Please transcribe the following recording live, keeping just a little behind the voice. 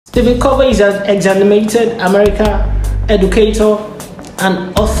Stephen Covey is an exanimated American educator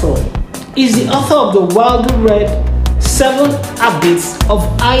and author. He's the author of the widely read 7 Habits of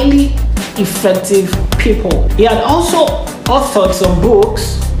Highly Effective People. He had also authored some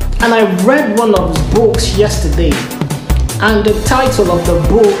books, and I read one of his books yesterday, and the title of the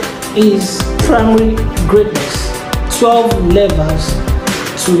book is Primary Greatness, 12 Levels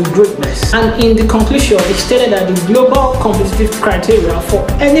to Greatness. And in the conclusion, he stated that the global competitive criteria for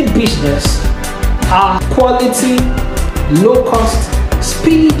any business are quality, low cost,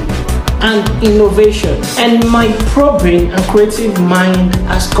 speed, and innovation. And my probing and creative mind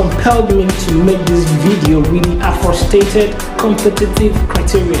has compelled me to make this video with the aforestated competitive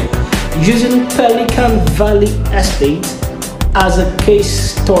criteria, using Pelican Valley Estate as a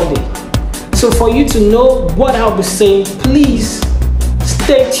case study. So for you to know what I'll be saying, please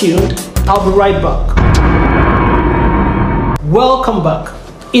stay tuned. I'll be right back. Welcome back.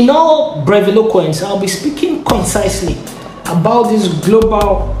 In all breviloquence, I'll be speaking concisely about this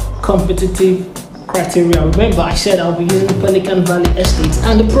global competitive criteria. Remember, I said I'll be using Pelican Valley Estate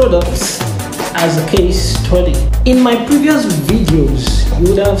and the products as a case study. In my previous videos, you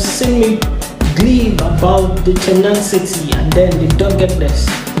would have seen me glib about the tenacity and then the doggedness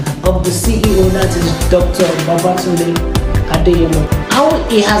of the CEO, that is Dr. Babatunde Adeyemo. How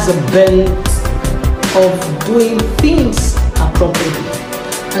he has a bent of doing things appropriately.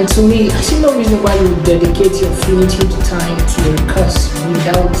 And to me, I see no reason why you would dedicate your finitude time to a course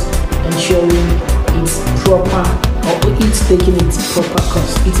without ensuring it's proper, or it's taking its proper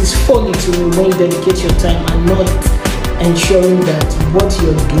course. It is folly to me when you dedicate your time and not ensuring that what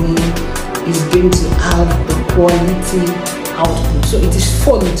you're doing is going to have the quality output. So it is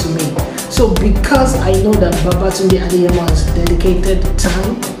folly to me. So because I know that Babatunde Adeyemo has dedicated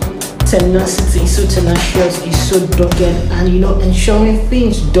time, tenacity, is so tenacious, is so dogged, and ensuring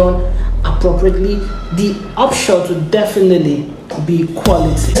things done appropriately, the upshot would definitely be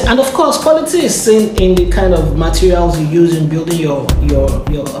quality. And of course, quality is seen in the kind of materials you use in building your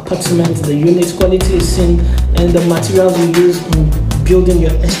apartment, the unit. Quality is seen in the materials you use in building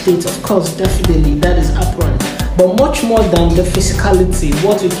your estate. Of course, definitely that is apparent. But much more than the physicality,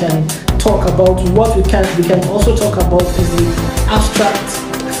 what we can talk about, we can also talk about is the abstract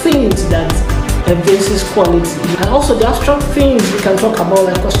things that evinces quality. And also the abstract things we can talk about,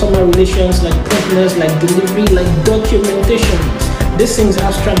 like customer relations, like promptness, like delivery, like documentation. These things are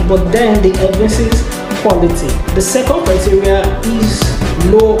abstract, but then the evinces quality. The second criteria is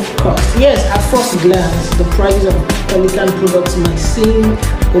low cost. Yes, at first glance, the prices of Pelican products might seem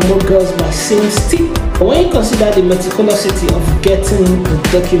homogous, might seem steep. But when you consider the meticulosity of getting the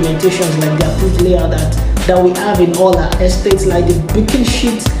documentations, like the approved layout that we have in all our estates, like the booking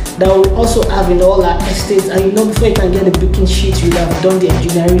sheets that we also have in all our estates, and before you can get the booking sheet, you have done the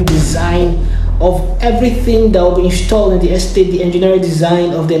engineering design of everything that will be installed in the estate, the engineering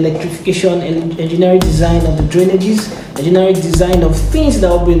design of the electrification, engineering design of the drainages, engineering design of things that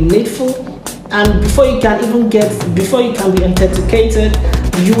will be needful. And before you can be authenticated,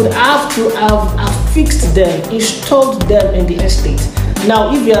 you would have to have affixed them, installed them in the estate.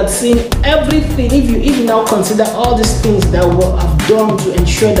 Now, if you had seen everything, if you now consider all these things that we have done to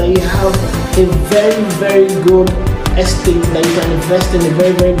ensure that you have a very, very good estate, that you can invest in a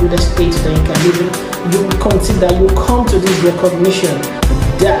very, very good estate that you can live in, you come to this recognition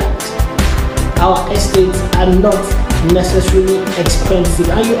that our estates are not necessarily expensive.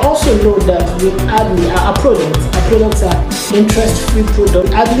 And you also know that our products are interest-free products.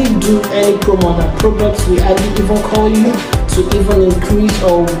 We hardly do any promo on our products. We hardly even call you to even increase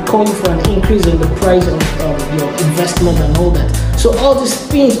or call you for an increase in the price of your investment and all that. So all these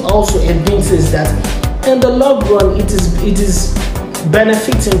things also evinces that in the long run it is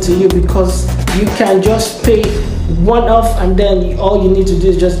benefiting to you, because you can just pay one-off, and then all you need to do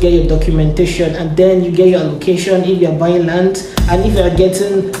is just get your documentation, and then you get your allocation if you're buying land. And if you're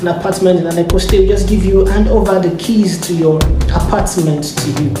getting an apartment in an eco-state, just hand over the keys to your apartment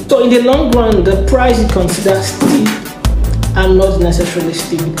to you. So in the long run, the price you consider steep and not necessarily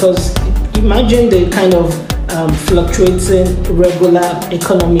steep, because imagine the kind of fluctuating regular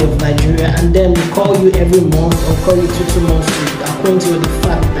economy of Nigeria, and then we call you every month or call you 2 months to acquaint you with the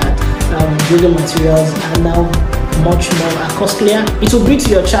fact that building materials are now much more costlier. It will be to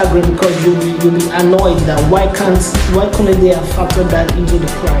your chagrin, because you'll be annoyed that why couldn't they have factored that into the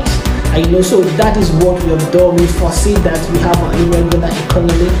price? And so that is what we have done. We foresee that we have an irregular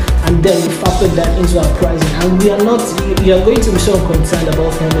economy, and then we factor that into our pricing. And you are going to be so concerned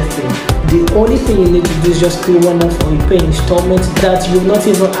about everything. The only thing you need to do is just pay one-off, or you pay installments that you will not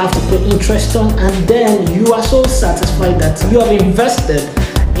even have to pay interest on, and then you are so satisfied that you have invested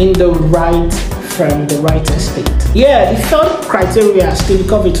in the right firm, the right estate. Yeah, the third criteria Steve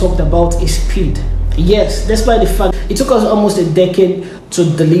Covey talked about is speed. Yes, despite the fact it took us almost a decade to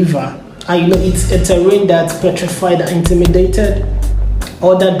deliver, and you know it's a terrain that petrified and intimidated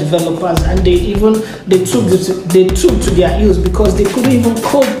other developers, and they took to their heels because they couldn't even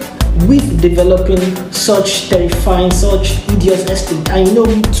cope with developing such terrifying, such hideous estate. And you know,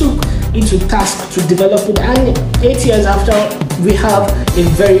 we took it to task to develop it, and 8 years after, we have a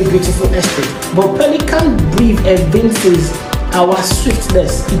very beautiful estate. But Pelican Brief evinces our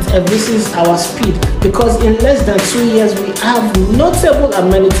swiftness, it evinces our speed, because in less than 2 years we have notable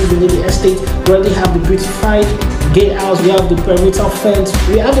amenities within the estate. We already have the beautified gatehouse, we have the perimeter fence,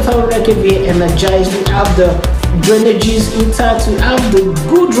 we have the 500 kVA energized, we have the drainages intact, we have the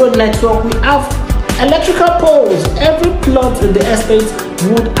good road network, we have electrical poles. Every plot in the estate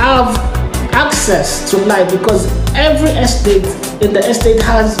would have access to light, because every estate in the estate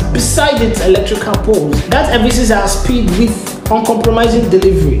has beside it electrical poles. That evinces our speed with uncompromising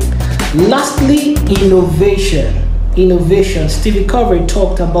delivery. Lastly, innovation. Stevie Covey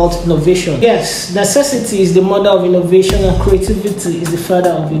talked about innovation. Yes, necessity is the mother of innovation, and creativity is the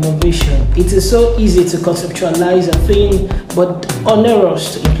father of innovation. It is so easy to conceptualize a thing, but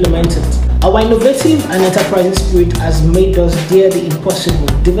onerous to implement it. Our innovative and enterprising spirit has made us dare the impossible,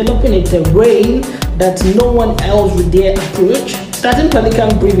 developing a terrain that no one else would dare approach. Starting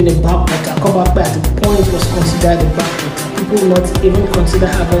Pelican Brief in a backwater, Cover at the point was considered a backwater. People not even consider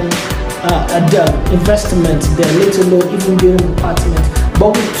having the investment there, let alone even building an apartment.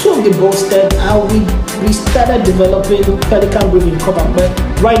 But we took the bold step and we started developing Pelican Brief in Covey. But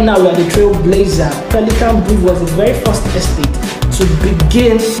right now we are the trailblazer. Pelican Brief was the very first estate to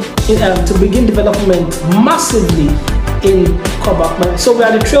begin development massively in Covey. So we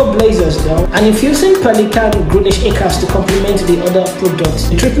are the trailblazers now, and infusing Pelican Greenish Acres to complement the other products.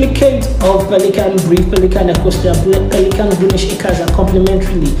 The triplicate of Pelican Brief, Pelican Acoustic, Pelican Greenish Acres are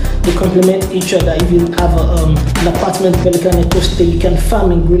complementary. They complement each other. If you have an apartment Pelican Acoustic, you can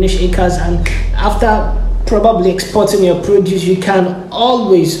farm in Greenish Acres, and after probably exporting your produce, you can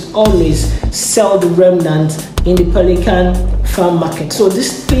always sell the remnant in the Pelican farm market. So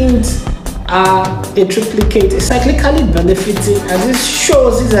these things are a triplicate, cyclically benefiting, and this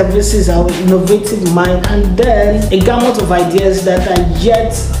shows, this evinces our innovative mind, and then a gamut of ideas that are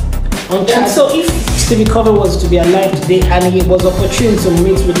yet uncharted. And so if Stevie Covey was to be alive today and he was opportune to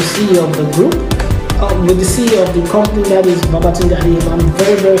meet with the CEO of the group, with the CEO of the company that is Babatunde Adeyemo, I'm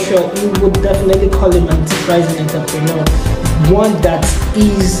very sure he would definitely call him an enterprising entrepreneur, one that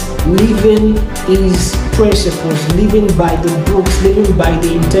is living his principles, living by the books, living by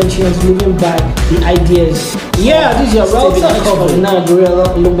the intentions, living by the ideas. Yeah, this is your router cover now, Gorilla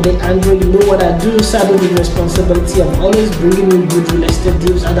Olumide Andrew. You know what I do, saddle the responsibility of always bringing in good real estate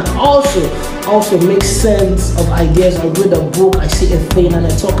deals, and I also make sense of ideas. I read a book, I see a thing, and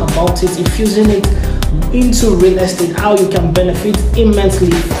I talk about it, infusing it into real estate, how you can benefit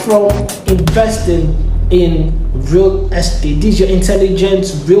immensely from investing in real estate. This is your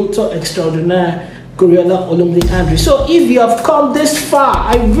intelligent realtor extraordinaire, Gorilla Olumide Andrew. So if you have come this far,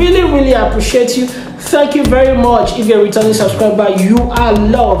 I really appreciate you. Thank you very much. If you're a returning subscriber, you are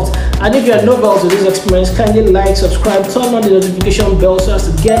loved. And if you're novel to this experience, kindly like, subscribe, turn on the notification bell so as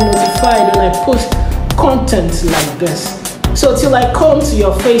to get notified when I post content like this. So till I come to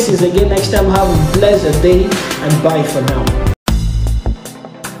your faces again next time, have a blessed day and bye for now.